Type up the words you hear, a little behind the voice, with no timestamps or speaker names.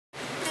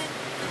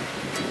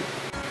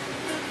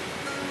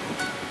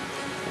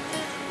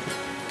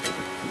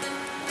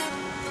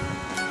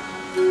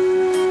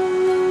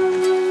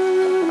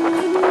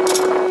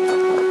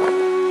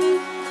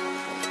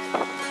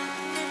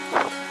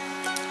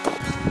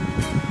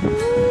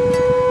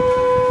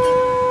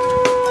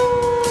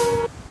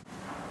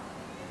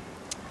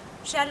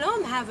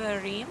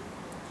Havarim,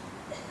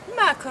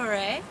 Ma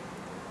Kore,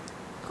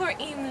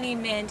 Korim li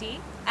Mandy,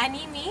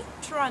 Animi,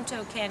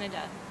 Toronto,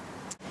 Canada.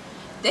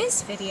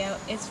 This video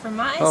is for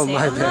my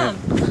Olam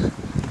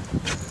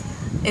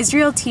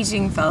Israel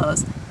Teaching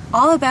Fellows,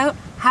 all about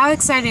how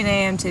excited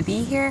I am to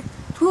be here,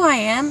 who I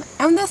am,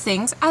 and the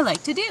things I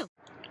like to do.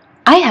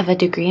 I have a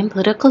degree in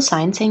political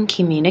science and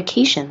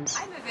communications.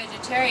 I'm a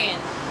vegetarian.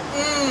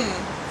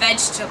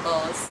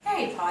 Vegetables.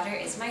 Harry Potter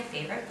is my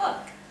favorite book.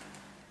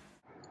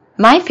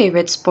 My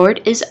favorite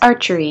sport is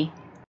archery.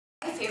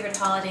 My favorite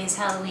holiday is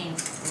Halloween.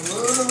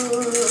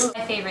 Ooh.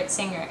 My favorite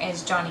singer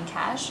is Johnny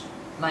Cash.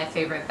 My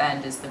favorite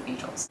band is the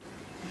Beatles.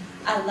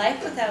 A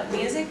life without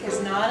music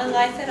is not a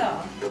life at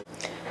all.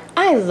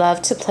 I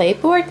love to play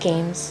board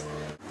games.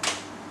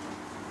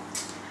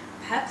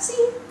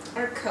 Pepsi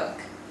or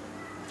Coke?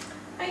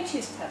 I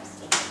choose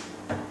Pepsi.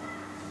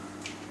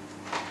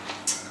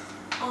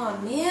 Aw,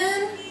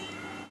 man.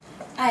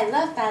 I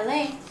love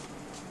ballet.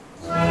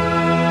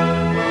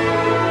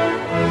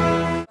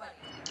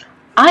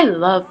 I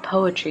love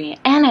poetry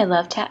and I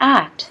love to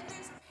act.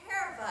 There's a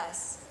pair of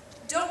us.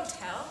 Don't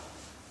tell.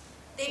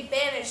 They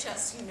banish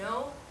us, you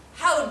know.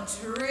 How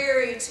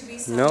dreary to be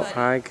somebody.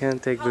 No, I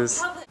can't take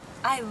this.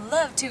 I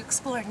love to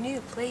explore new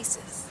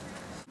places.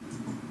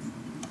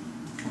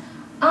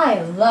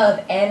 I love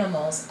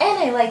animals and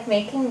I like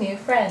making new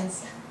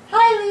friends.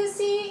 Hi,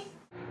 Lucy!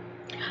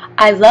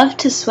 I love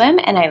to swim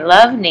and I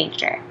love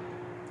nature.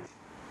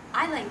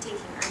 I like taking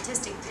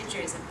artistic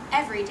pictures of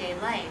everyday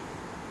life.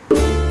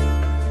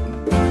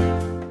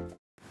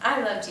 I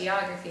love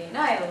geography and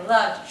I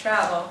love to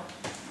travel.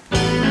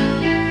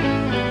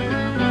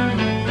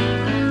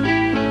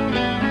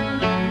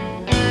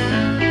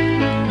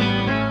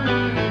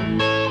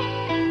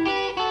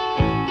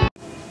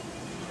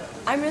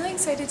 I'm really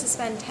excited to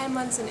spend 10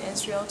 months in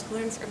Israel to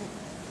learn from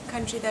a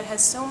country that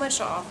has so much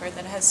to offer,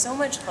 that has so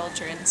much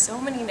culture and so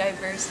many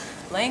diverse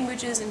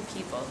languages and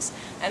peoples.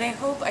 And I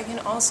hope I can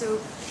also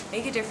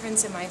make a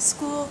difference in my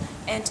school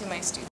and to my students.